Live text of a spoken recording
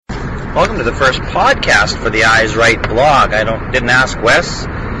Welcome to the first podcast for the Eyes Right blog. I didn't ask Wes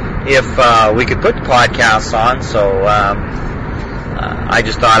if we could put the podcasts on, so I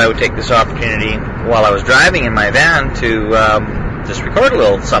just thought I would take this opportunity while I was driving in my van to just record a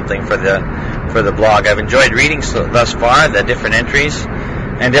little something for the blog. I've enjoyed reading thus far the different entries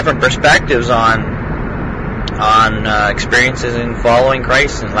and different perspectives on experiences in following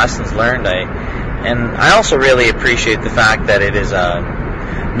Christ and lessons learned. I also really appreciate the fact that it is a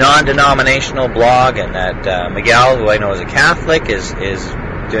non-denominational blog, and that Miguel, who I know is a Catholic, is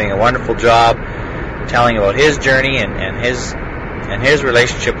doing a wonderful job telling about his journey and his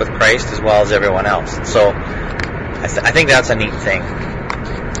relationship with Christ as well as everyone else. And so I think that's a neat thing.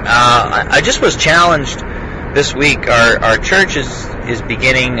 I just was challenged this week. Our church is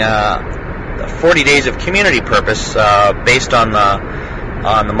beginning 40 days of community purpose based on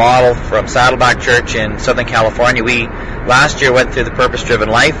the model from Saddleback Church in Southern California. We last year went through the Purpose-Driven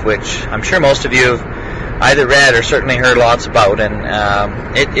Life, which I'm sure most of you have either read or certainly heard lots about, and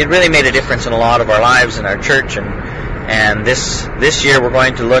it really made a difference in a lot of our lives in our church. And this year we're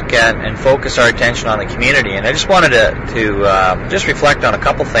going to look at and focus our attention on the community. And I just wanted to just reflect on a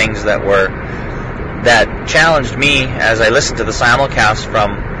couple things that challenged me as I listened to the simulcast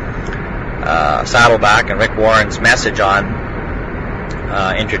from Saddleback and Rick Warren's message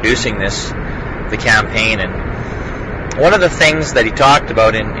on introducing the campaign. And one of the things that he talked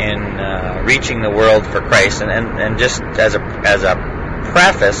about in reaching the world for Christ, and just as a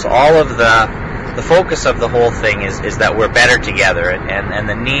preface, all of the focus of the whole thing is that we're better together, and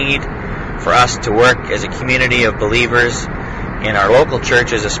the need for us to work as a community of believers in our local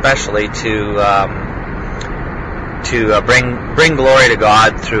churches, especially to bring glory to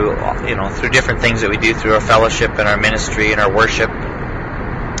God through different things that we do through our fellowship and our ministry and our worship.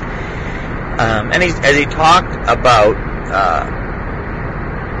 And as he talked about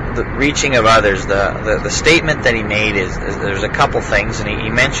the reaching of others, the statement that he made is there's a couple things, and he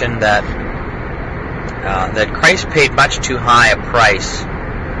mentioned that Christ paid much too high a price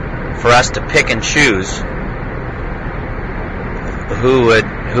for us to pick and choose who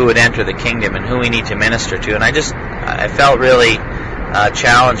would enter the kingdom and who we need to minister to. And I felt really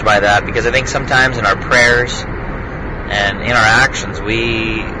challenged by that, because I think sometimes in our prayers and in our actions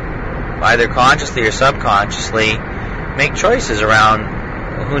we either consciously or subconsciously make choices around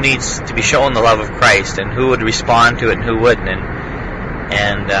who needs to be shown the love of Christ and who would respond to it and who wouldn't.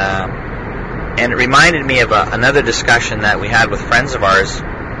 And it reminded me of another discussion that we had with friends of ours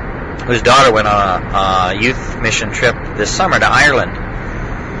whose daughter went on a youth mission trip this summer to Ireland.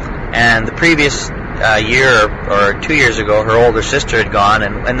 And the previous year or 2 years ago, her older sister had gone,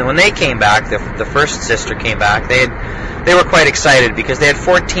 and when they came back, the first sister came back, they were quite excited because they had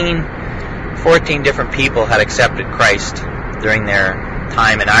 14 different people had accepted Christ during their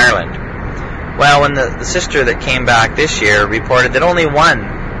time in Ireland. Well, when the sister that came back this year reported that only one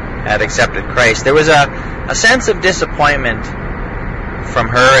had accepted Christ, there was a sense of disappointment from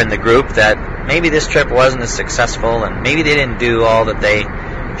her and the group that maybe this trip wasn't as successful and maybe they didn't do all that they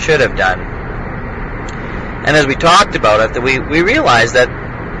should have done. And as we talked about it, we realized that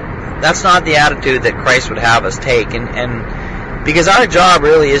that's not the attitude that Christ would have us take, and because our job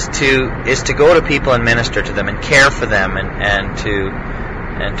really is to go to people and minister to them and care for them and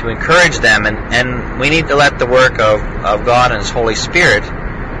to encourage them, and we need to let the work of God and His Holy Spirit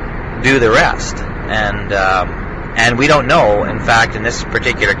do the rest. And we don't know, in fact, in this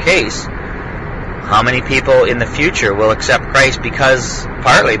particular case, how many people in the future will accept Christ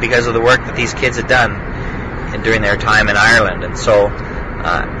partly because of the work that these kids had done during their time in Ireland. And so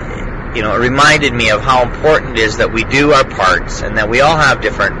it reminded me of how important it is that we do our parts, and that we all have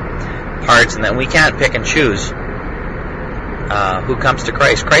different parts, and that we can't pick and choose who comes to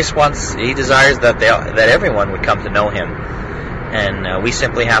Christ. He desires that everyone would come to know Him, and we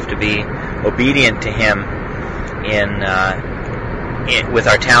simply have to be obedient to Him with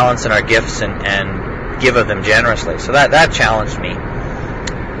our talents and our gifts, and give of them generously. So that challenged me.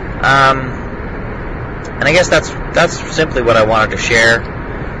 And I guess that's simply what I wanted to share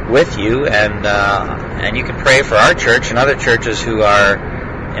with you, and you can pray for our church and other churches who are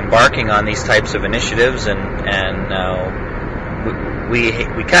embarking on these types of initiatives, and we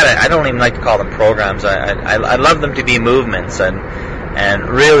kind of, I don't even like to call them programs. I love them to be movements and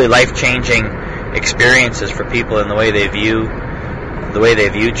really life-changing experiences for people in the way they view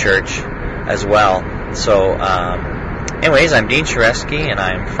church as well. So anyways, I'm Dean Shareski, and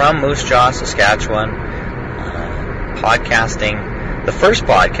I'm from Moose Jaw, Saskatchewan, podcasting the first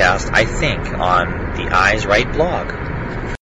podcast, I think, on the Eyes Right blog.